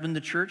her husband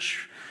to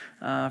church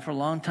for a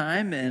long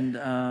time. And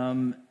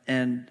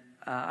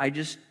I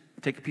just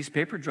take a piece of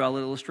paper, draw a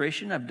little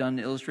illustration. I've done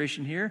the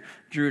illustration here,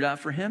 drew it out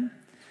for him,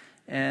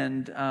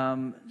 and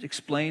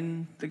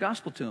explain the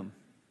gospel to him.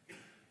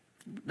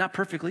 Not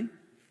perfectly,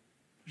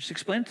 just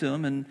explain it to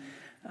him,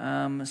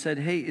 and said,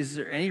 hey, is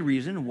there any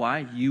reason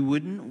why you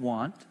wouldn't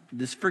want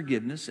this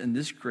forgiveness and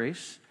this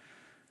grace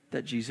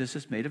that Jesus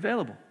has made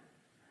available?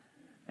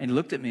 And he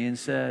looked at me and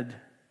said,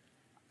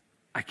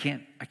 I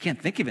can't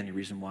think of any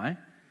reason why.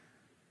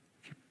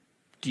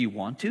 Do you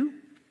want to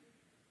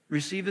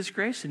receive this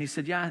grace? And he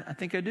said, yeah, I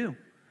think I do.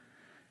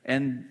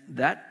 And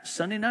that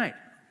Sunday night,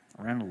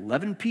 around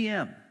 11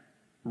 p.m.,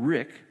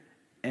 Rick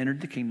entered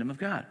the kingdom of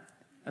God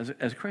as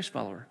a Christ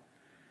follower.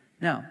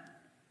 Now,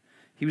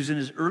 he was in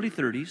his early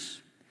 30s,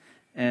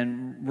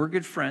 and we're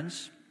good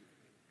friends.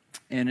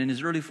 And in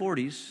his early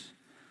 40s,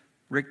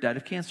 Rick died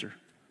of cancer.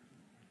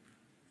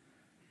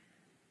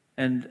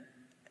 And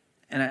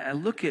I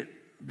look at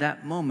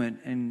that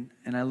moment, and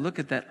I look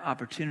at that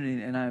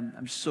opportunity, and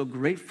I'm so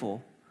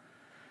grateful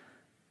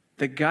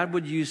that God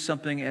would use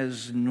something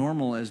as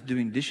normal as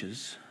doing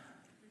dishes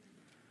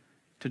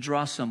to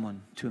draw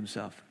someone to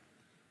himself.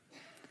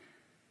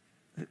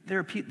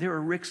 There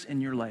are Ricks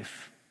in your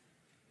life.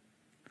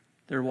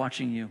 They're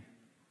watching you.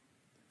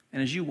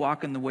 And as you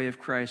walk in the way of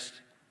Christ,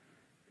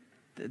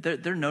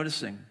 they're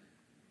noticing.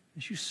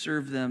 As you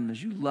serve them,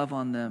 as you love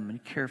on them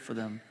and care for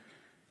them,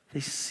 they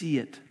see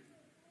it.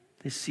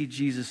 They see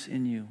Jesus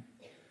in you.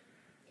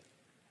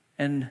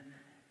 And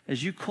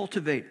as you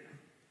cultivate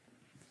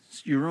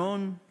your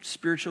own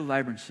spiritual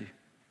vibrancy,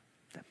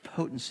 that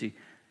potency,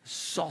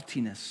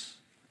 saltiness,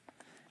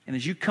 and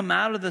as you come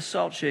out of the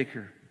salt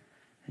shaker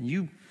and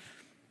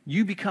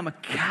you become a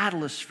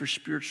catalyst for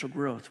spiritual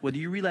growth, whether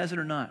you realize it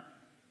or not,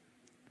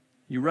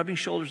 you're rubbing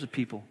shoulders with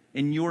people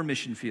in your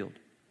mission field.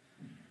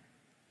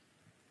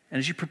 And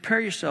as you prepare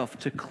yourself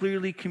to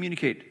clearly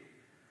communicate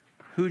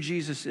who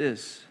Jesus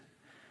is,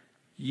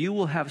 you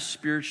will have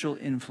spiritual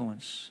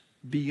influence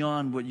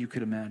beyond what you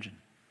could imagine.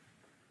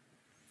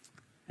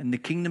 And the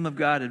kingdom of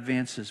God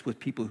advances with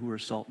people who are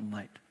salt and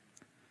light.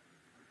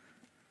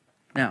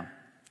 Now,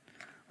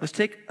 let's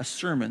take a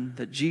sermon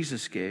that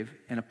Jesus gave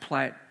and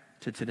apply it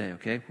to today,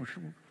 okay? We'll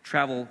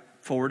travel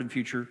forward in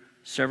future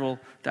several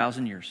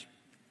thousand years.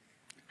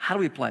 How do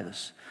we apply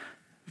this?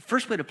 The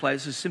first way to apply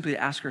this is simply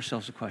to ask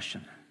ourselves a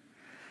question.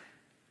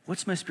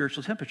 What's my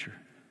spiritual temperature?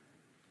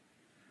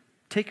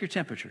 Take your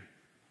temperature.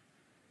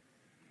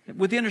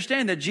 With the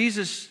understanding that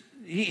Jesus,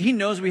 he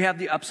knows we have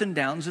the ups and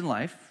downs in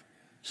life.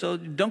 So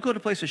don't go to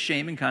a place of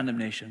shame and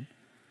condemnation.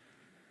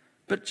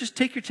 But just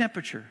take your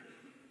temperature.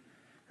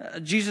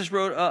 Jesus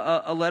wrote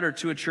a letter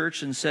to a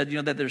church and said,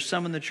 that there's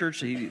some in the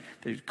church,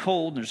 there's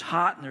cold, and there's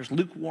hot, and there's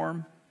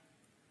lukewarm.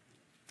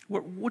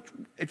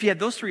 If you had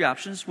those three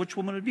options, which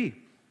one would it be?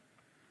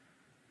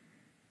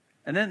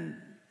 And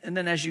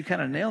then as you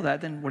kind of nail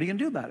that, then what are you going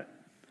to do about it?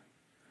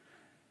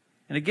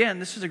 And again,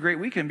 this is a great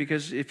weekend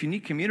because if you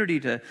need community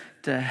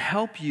to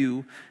help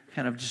you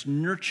kind of just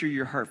nurture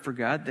your heart for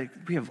God,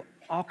 we have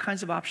all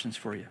kinds of options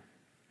for you.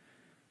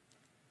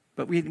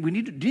 But we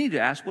need to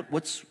ask,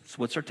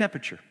 what's our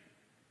temperature?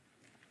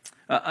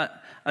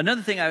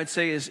 Another thing I would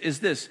say is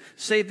this.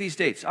 Save these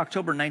dates,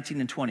 October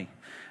 19 and 20.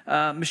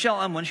 Michelle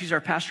Unwin, she's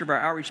our pastor of our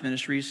outreach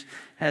ministries,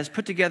 has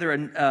put together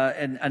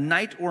a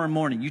night or a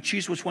morning. You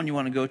choose which one you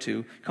want to go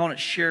to, calling it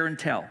Share and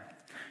Tell.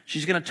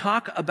 She's going to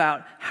talk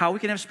about how we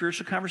can have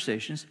spiritual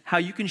conversations, how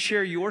you can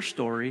share your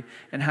story,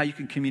 and how you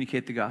can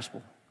communicate the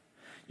gospel.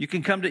 You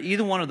can come to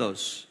either one of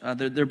those.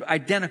 They're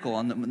identical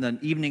on the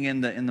evening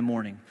and in the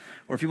morning.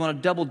 Or if you want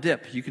to double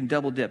dip, you can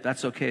double dip.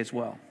 That's okay as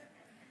well.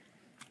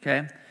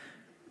 Okay?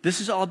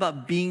 This is all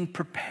about being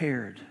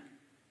prepared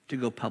to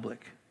go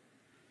public.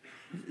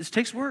 This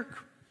takes work.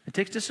 It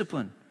takes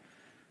discipline.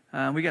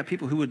 We got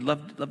people who would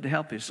love to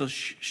help you. So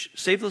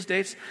save those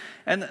dates.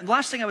 And the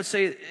last thing I would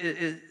say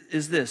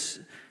is this.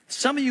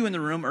 Some of you in the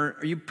room,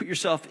 you put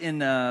yourself in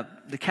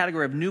the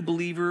category of new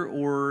believer,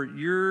 or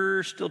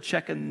you're still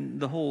checking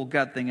the whole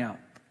God thing out.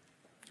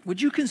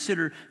 would you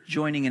consider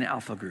joining an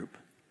alpha group?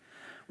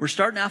 We're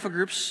starting alpha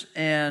groups,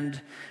 and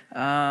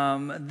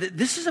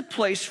this is a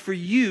place for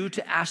you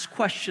to ask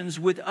questions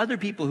with other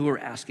people who are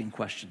asking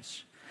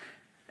questions.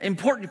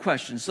 Important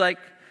questions like,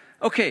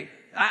 okay,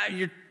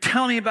 you're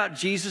telling me about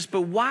Jesus,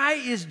 but why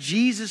is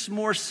Jesus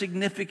more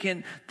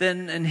significant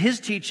than, and his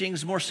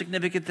teachings more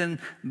significant than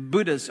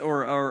Buddha's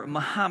or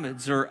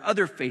Muhammad's or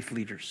other faith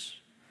leaders?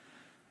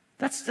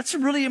 That's a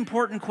really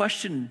important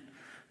question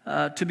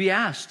to be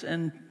asked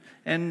and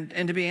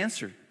to be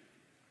answered.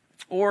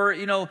 Or,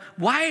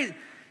 why,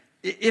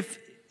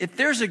 if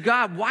there's a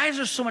God, why is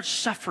there so much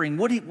suffering?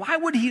 Why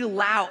would he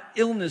allow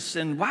illness,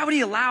 and why would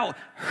he allow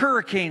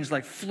hurricanes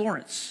like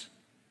Florence?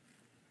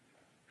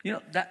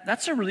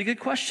 That's a really good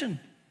question.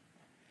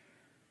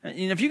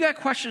 And if you got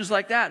questions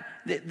like that,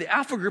 the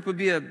alpha group would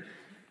be a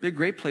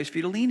great place for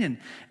you to lean in.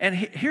 And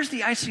here's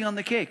the icing on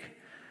the cake.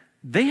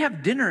 They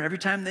have dinner every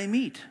time they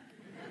meet.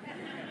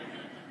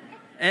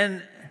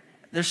 And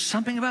there's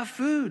something about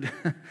food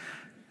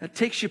that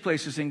takes you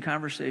places in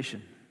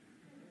conversation.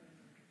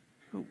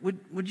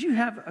 Would you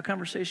have a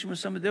conversation with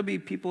somebody? There'll be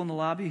people in the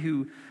lobby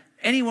who,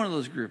 any one of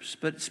those groups,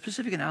 but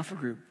specific an alpha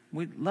group,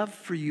 we'd love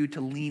for you to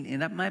lean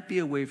in. That might be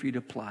a way for you to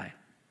apply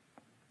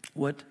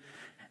what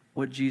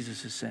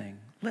Jesus is saying.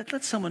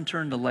 Let someone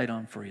turn the light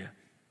on for you.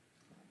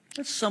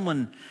 Let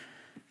someone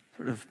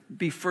sort of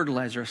be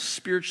fertilizer, a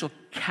spiritual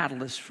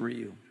catalyst for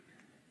you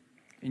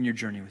in your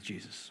journey with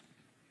Jesus.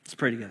 Let's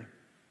pray together.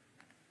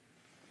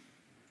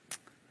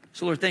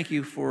 So, Lord, thank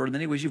you for the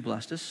many ways you've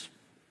blessed us.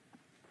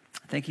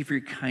 Thank you for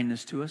your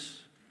kindness to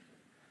us.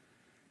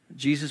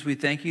 Jesus, we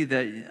thank you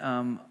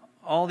that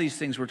all these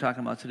things we're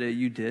talking about today,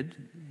 you did.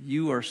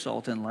 You are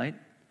salt and light.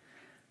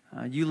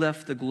 You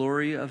left the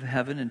glory of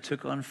heaven and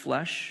took on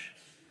flesh.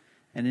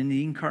 And in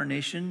the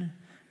incarnation,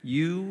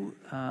 you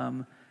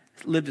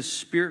lived a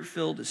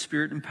spirit-filled,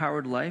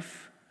 spirit-empowered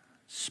life,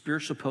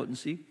 spiritual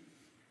potency.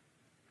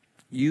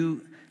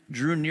 You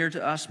drew near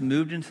to us,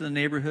 moved into the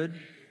neighborhood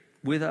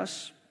with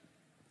us.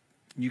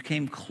 You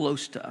came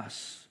close to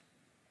us.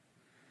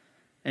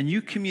 And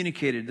you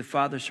communicated the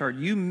Father's heart.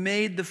 You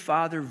made the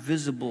Father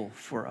visible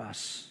for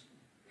us.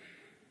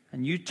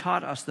 And you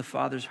taught us the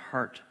Father's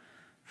heart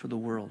for the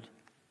world.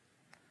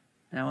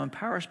 Now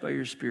empower us by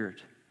your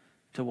Spirit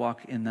to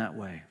walk in that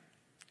way,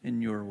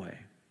 in your way.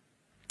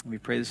 And we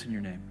pray this in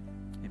your name.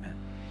 Amen.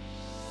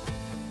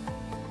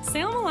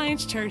 Salem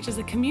Alliance Church is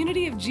a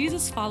community of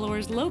Jesus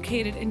followers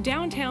located in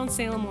downtown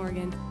Salem,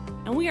 Oregon,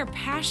 and we are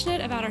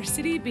passionate about our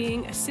city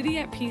being a city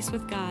at peace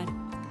with God.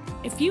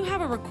 If you have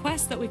a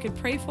request that we could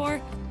pray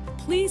for,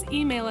 please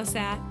email us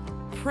at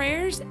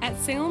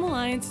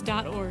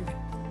prayers@salemalliance.org.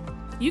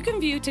 You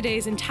can view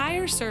today's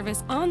entire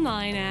service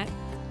online at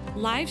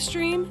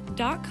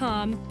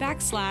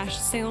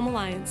livestream.com/Salem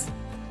Alliance.